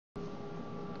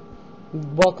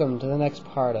Welcome to the next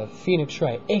part of Phoenix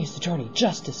Wright, Ace Attorney,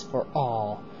 Justice for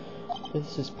All.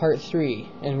 This is part 3,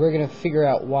 and we're gonna figure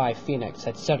out why Phoenix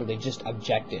had suddenly just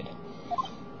objected.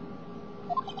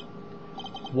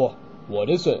 What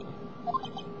is it?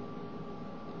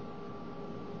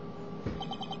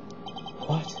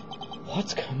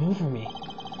 What's come over me?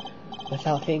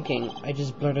 Without thinking, I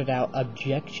just blurted out,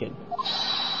 objection,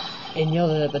 and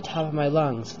yelled it at the top of my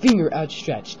lungs, finger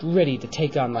outstretched, ready to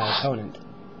take on my opponent.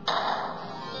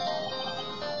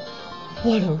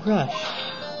 What a rush!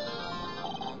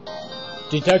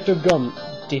 Detective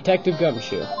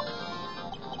Gumshoe.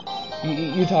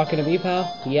 You talking to me,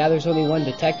 pal? Yeah, there's only one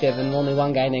detective and only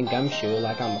one guy named Gumshoe,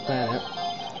 like on the planet.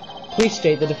 Please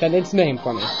state the defendant's name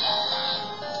for me.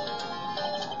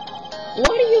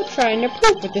 What are you trying to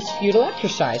prove with this futile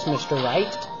exercise, Mr.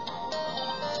 Wright?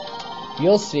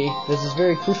 You'll see. This is a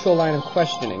very crucial line of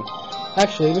questioning.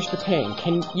 Actually, Mr. Payne,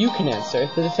 you can answer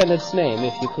the defendant's name,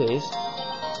 if you please.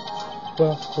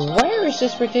 Well, where is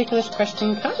this ridiculous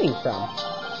question coming from?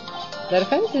 The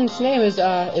defendant's name is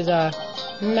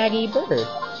Maggie Bird.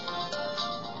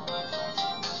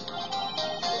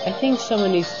 I think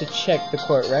someone needs to check the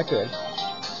court record.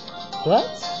 What?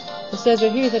 It says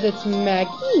right here that it's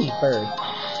Maggie Bird.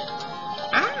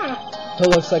 Ah! It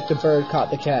looks like the bird caught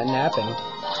the cat napping.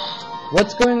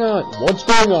 What's going on? What's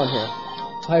going on here?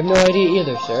 I have no idea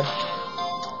either, sir.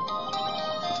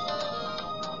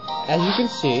 As you can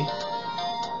see,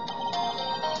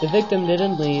 the victim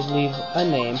didn't leave a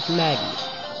name, Maggie.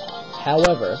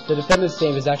 However, the defendant's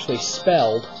name is actually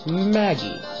spelled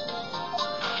Maggie.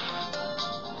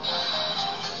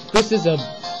 This is a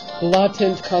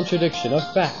blatant contradiction of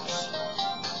facts.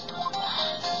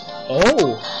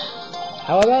 Oh!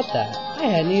 How about that? I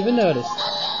hadn't even noticed.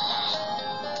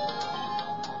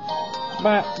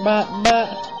 But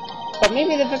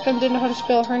maybe the victim didn't know how to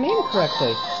spell her name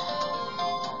correctly.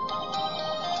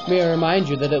 May I remind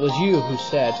you that it was you who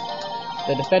said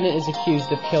the defendant is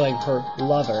accused of killing her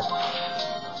lover.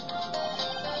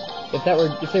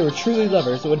 If they were truly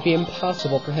lovers, it would be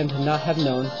impossible for him to not have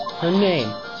known her name.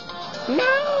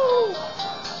 No!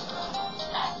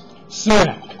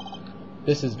 Smack!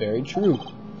 This is very true.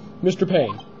 Mr.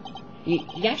 Payne.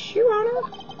 Yes, Your Honor?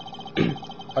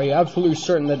 Are you absolutely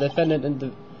certain the defendant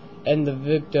and the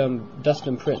victim,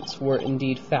 Dustin Prince, were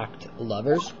indeed fact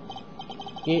lovers?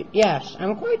 Yes,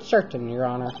 I'm quite certain, Your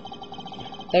Honor.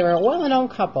 They were a well-known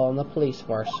couple in the police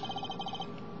force.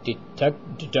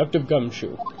 Detective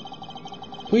Gumshoe,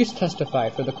 please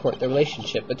testify for the court the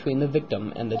relationship between the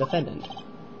victim and the defendant.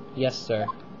 Yes, sir.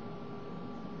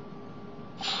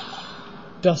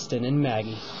 Dustin and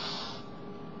Maggie.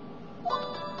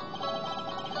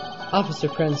 Officer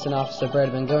Prince and Officer Bird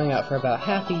have been going out for about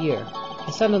half a year.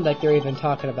 It sounded like they were even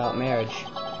talking about marriage.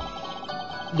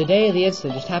 The day of the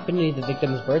incident just happened to be the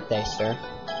victim's birthday, sir.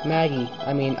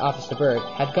 Officer Bird,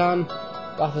 had gotten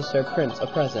Officer Prince a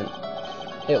present.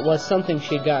 It was something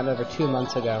she'd gotten over 2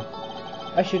 months ago.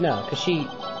 I should know, because she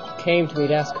came to me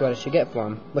to ask what she should get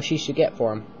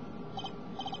for him.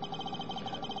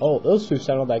 Oh, those two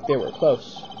sounded like they were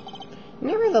close.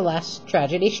 Nevertheless,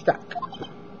 tragedy struck.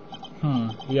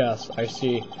 Yes, I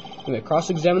see. You may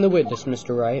cross-examine the witness,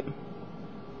 Mr. Wright.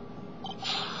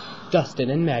 Dustin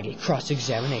and Maggie,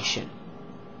 cross-examination.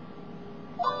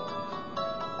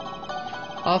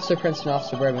 Officer Prince and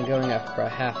Officer Bird have been going out for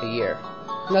half a year.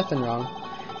 Nothing wrong.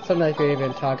 Something like they're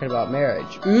even talking about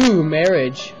marriage. Ooh,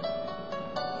 marriage!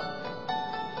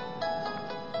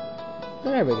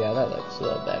 There we go, that looks a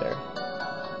little better.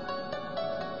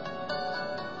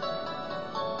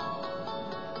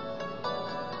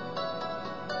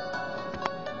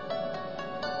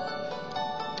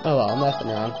 Oh well, nothing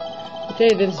wrong. The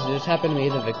day of the incident just happened to be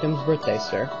the victim's birthday,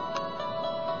 sir.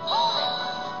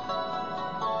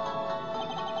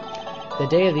 The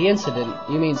day of the incident?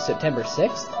 You mean September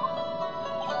 6th?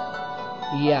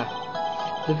 Yeah.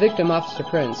 The victim, Officer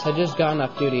Prince, had just gotten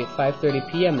off duty at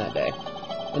 5:30 p.m. that day.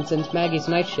 And since Maggie's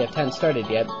night shift hadn't started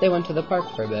yet, they went to the park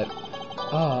for a bit.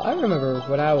 Oh, I remember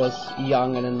when I was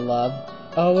young and in love.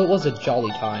 Oh, it was a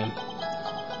jolly time.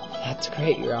 That's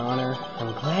great, Your Honor.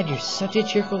 I'm glad you're such a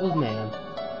cheerful old man.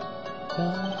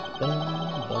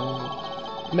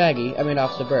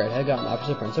 Officer Bird had gotten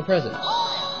Officer Prince a present.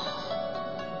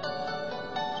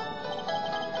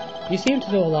 You seem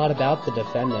to know a lot about the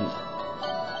defendant.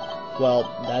 Well,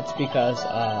 that's because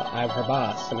I'm her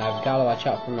boss, and I've got to watch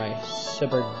out for my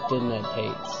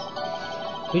subordinates.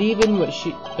 But even what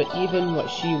she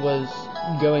was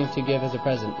going to give as a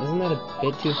present, isn't that a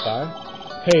bit too far?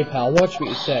 Hey, pal, watch what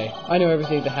you say. I know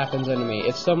everything that happens under me.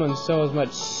 If someone so as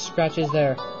much scratches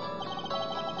their...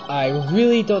 I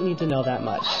really don't need to know that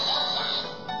much.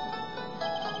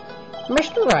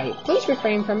 Mr. Wright, please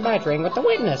refrain from badgering with the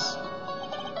witness.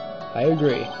 I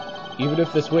agree. Even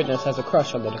if this witness has a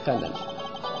crush on the defendant.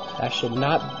 That should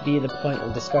not be the point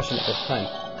of discussion at this time.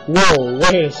 Whoa,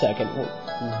 wait a second.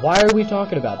 Why are we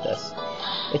talking about this?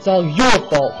 It's all your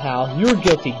fault, pal. You're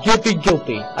guilty, guilty,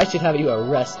 guilty. I should have you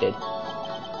arrested.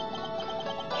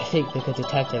 I think the good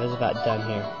detective is about done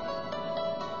here.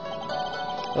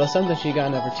 It was something she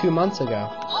got over 2 months ago.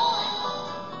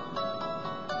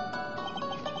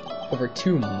 Over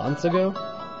 2 months ago?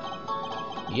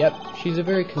 Yep, she's a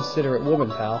very considerate woman,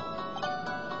 pal.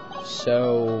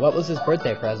 So, what was his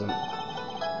birthday present?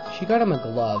 She got him a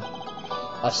glove.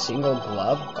 A single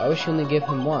glove? Why would she only give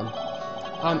him one?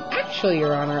 Actually,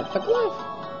 Your Honor, it's a glove.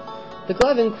 The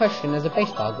glove in question is a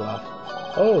baseball glove.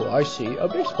 Oh, I see, a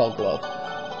baseball glove.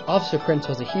 Officer Prince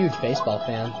was a huge baseball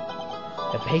fan.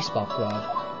 A baseball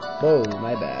glove. Whoa,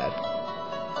 my bad.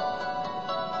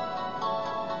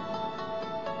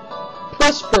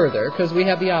 Press further, because we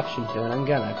have the option to, and I'm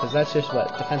gonna, because that's just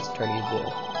what defense attorneys do.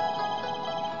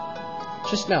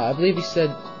 Just now, I believe he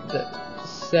said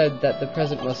that the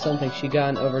present was something she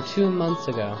got over 2 months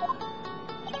ago.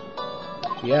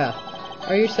 Yeah.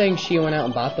 Are you saying she went out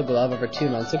and bought the glove over 2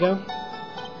 months ago?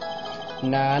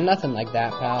 Nah, nothing like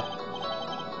that, pal.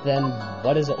 Then,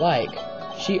 what is it like?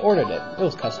 She ordered it. It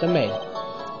was custom made.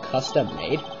 Custom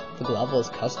made? The glove was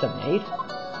custom made?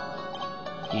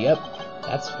 Yep,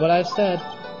 that's what I've said.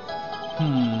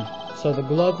 So the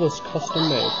glove was custom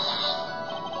made.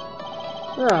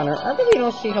 Your Honor, I really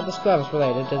don't see how this glove is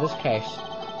related to this case.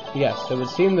 Yes, it would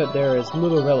seem that there is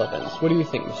little relevance. What do you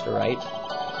think, Mr. Wright?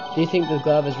 Do you think the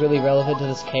glove is really relevant to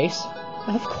this case?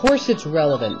 Of course it's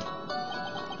relevant.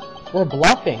 We're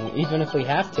bluffing, even if we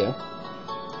have to.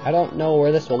 I don't know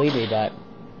where this will lead me, but...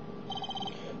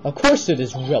 Of course it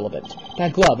is relevant.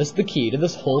 That glove is the key to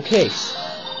this whole case.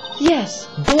 Yes,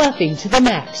 bluffing to the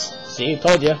max. See,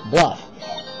 told you, bluff.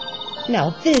 Now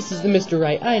this is the Mr.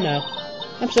 Wright I know.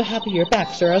 I'm so happy you're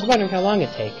back, sir. I was wondering how long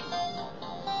it'd take.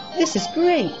 This is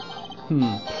great.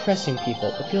 Pressing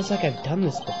people. It feels like I've done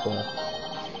this before.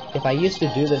 If I used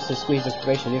to do this to squeeze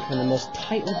information even from the most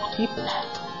tight-lipped people.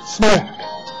 Smack!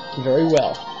 Very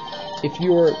well. If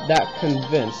you're that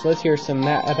convinced, let's hear some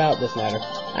about this matter.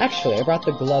 Actually, I brought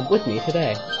the glove with me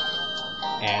today.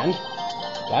 And?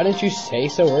 Why didn't you say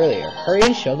so earlier? Hurry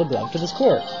and show the glove to this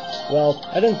court. Well,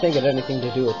 I didn't think it had anything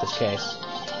to do with this case.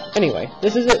 Anyway,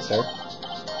 this is it, sir.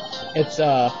 It's,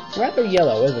 rather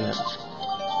yellow, isn't it?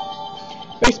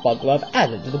 Baseball glove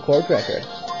added to the court record.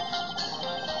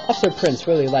 Officer Prince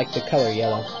really liked the color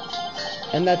yellow.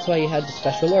 And that's why he had to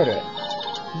special order it.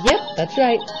 Yep, that's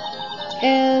right.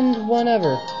 And one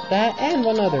other. That and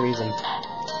one other reason.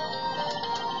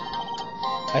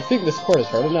 I think this court has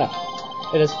heard enough.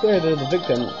 It is clear that the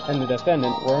victim and the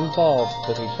defendant were involved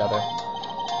with each other.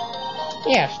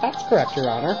 Yes, that's correct, Your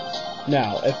Honor.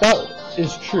 Now, if that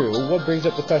is true, what brings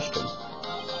up the question?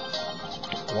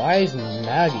 Why is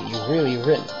Maggie really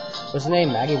written? Was the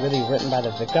name Maggie really written by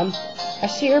the victim? I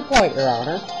see your point, Your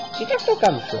Honor. Detective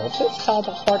Gumshoe, please tell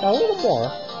the court a little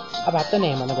more about the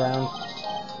name on the ground.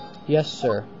 Yes,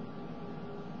 sir.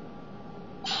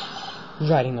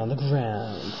 Writing on the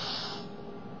ground.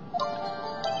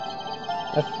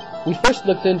 We first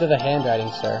looked into the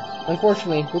handwriting, sir.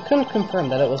 Unfortunately, we couldn't confirm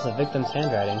that it was the victim's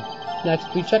handwriting.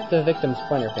 Next, we checked the victim's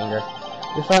pointer finger.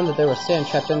 We found that there was sand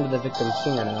trapped into the victim's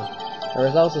fingernail. There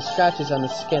was also scratches on the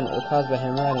skin that were caused by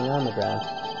him writing on the ground.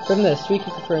 From this, we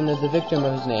could confirm that the victim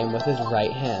wrote his name with his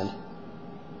right hand.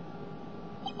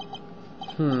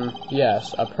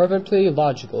 Yes, a perfectly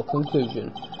logical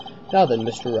conclusion. Now then,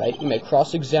 Mr. Wright, you may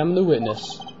cross-examine the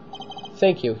witness.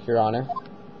 Thank you, Your Honor.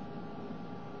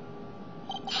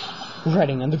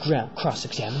 Writing on the ground,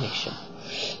 cross-examination.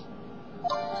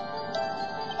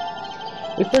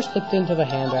 We first looked into the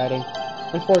handwriting.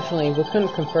 Unfortunately, we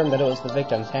couldn't confirm that it was the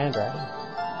victim's handwriting.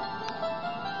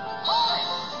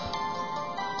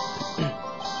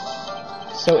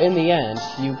 So in the end,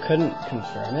 you couldn't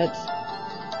confirm it?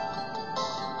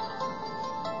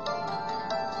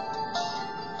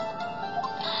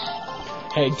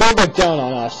 Hey, don't look down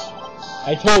on us.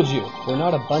 I told you, we're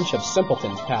not a bunch of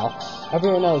simpletons, pal.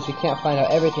 Everyone knows you can't find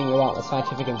out everything you want with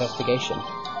scientific investigation.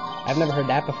 I've never heard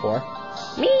that before.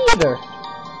 Me either.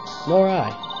 Nor I.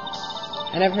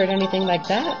 I never heard anything like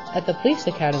that at the police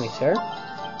academy, sir.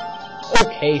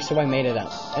 Okay, so I made it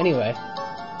up. Anyway.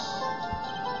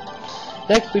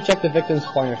 Next, we checked the victim's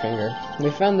pointer finger.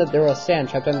 We found that there was sand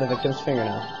trapped under the victim's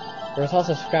fingernail. There was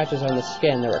also scratches on the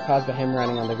skin that were caused by him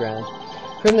writing on the ground.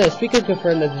 From this, we could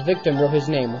confirm that the victim wrote his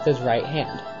name with his right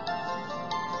hand.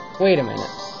 Wait a minute.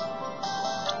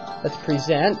 Let's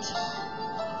present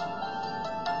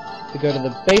We go to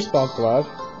the baseball glove.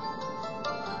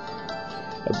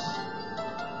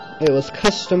 It was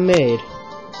custom made.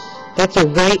 That's a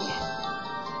right-handed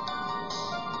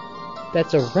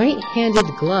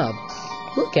glove.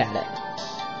 Look at it.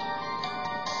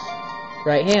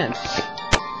 Right hand.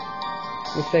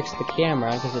 We fixed the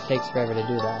camera because it takes forever to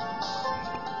do that.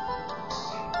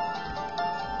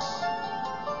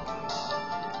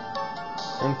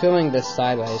 I'm filming this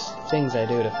sideways. Things I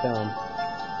do to film.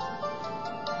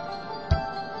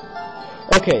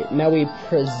 Okay, now we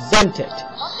present it.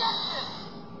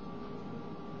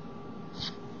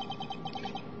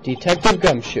 Detective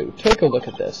Gumshoe, take a look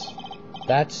at this.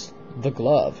 That's the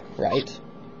glove, right?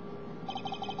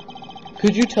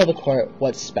 Could you tell the court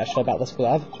what's special about this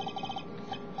glove?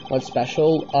 What's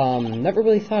special? Never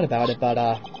really thought about it, but,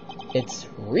 it's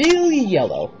really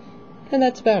yellow. And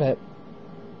that's about it.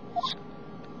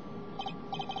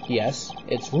 Yes,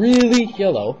 it's really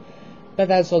yellow, but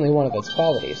that's only one of its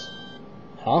qualities.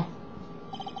 Huh?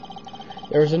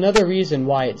 There's another reason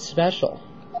why it's special.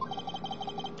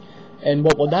 And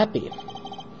what would that be?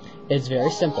 It's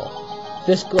very simple.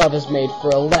 This glove is made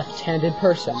for a left-handed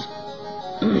person.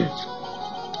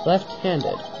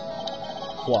 Left-handed.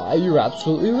 Why, you're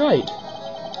absolutely right.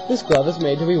 This glove is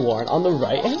made to be worn on the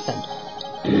right hand.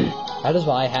 That is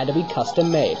why it had to be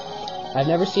custom made. I've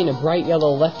never seen a bright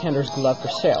yellow left-hander's glove for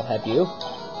sale, have you?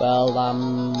 Well,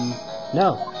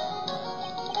 no.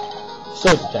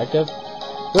 So, Detective,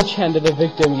 which hand did the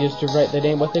victim use to write the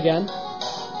name with again?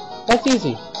 That's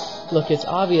easy. Look, it's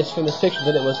obvious from this picture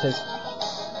that it was his...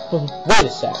 Wait a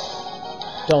sec.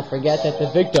 Don't forget that the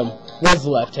victim was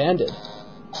left-handed.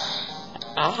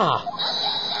 Ah!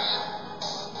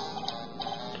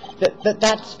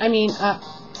 That's... I mean,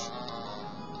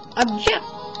 object...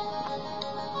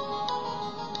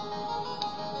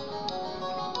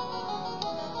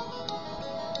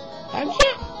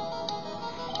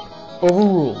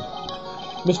 Overruled.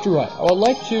 Mr. Wright, I would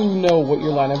like to know what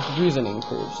your line of reasoning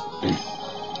proves.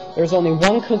 There's only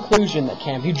one conclusion that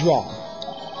can be drawn.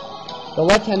 A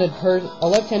left-handed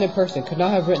person could not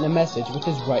have written a message with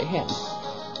his right hand.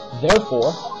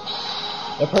 Therefore,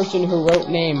 the person who wrote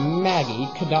name Maggie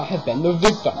could not have been the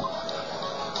victim.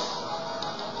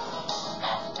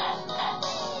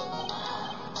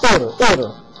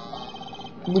 Order.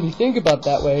 When you think about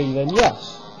that way, then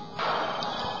yes.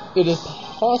 It is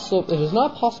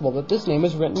not possible that this name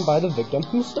is written by the victim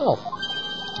himself.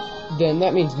 Then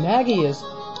that means Maggie is...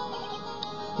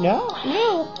 No,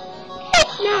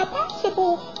 it's not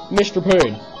possible. Mr.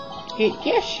 Payne.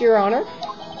 Yes, Your Honor.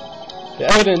 The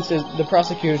evidence the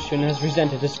prosecution has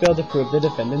presented is failed to prove the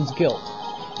defendant's guilt.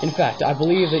 In fact, I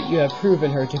believe that you have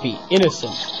proven her to be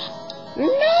innocent.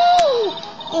 No!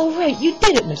 All right, you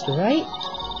did it, Mr. Wright.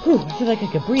 Whew, I feel like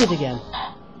I could breathe again.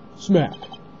 Smack.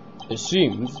 It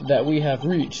seems that we have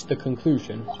reached the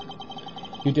conclusion.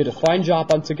 You did a fine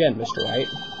job once again, Mr. Wright.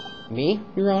 Me,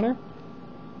 Your Honor?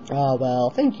 Well,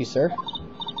 thank you, sir.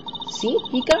 See,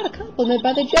 you got a compliment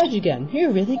by the judge again.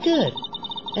 You're really good.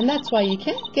 And that's why you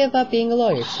can't give up being a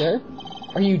lawyer, sir.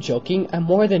 Are you joking? I'm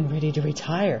more than ready to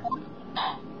retire.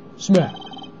 Smack.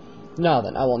 Now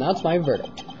then, I will announce my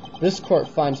verdict. This court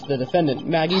finds the defendant,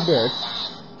 Maggie Bird...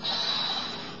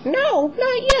 No,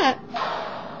 not yet.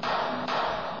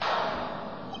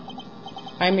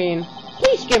 I mean,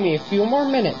 please give me a few more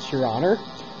minutes, Your Honor.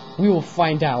 We will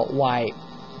find out why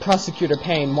Prosecutor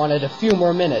Payne wanted a few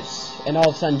more minutes and all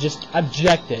of a sudden just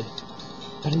objected.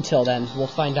 But until then, we'll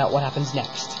find out what happens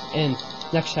next. And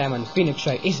next time on Phoenix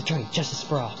Wright, Ace Attorney, Justice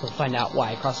for All, we'll find out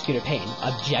why Prosecutor Payne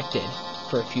objected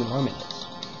for a few more minutes.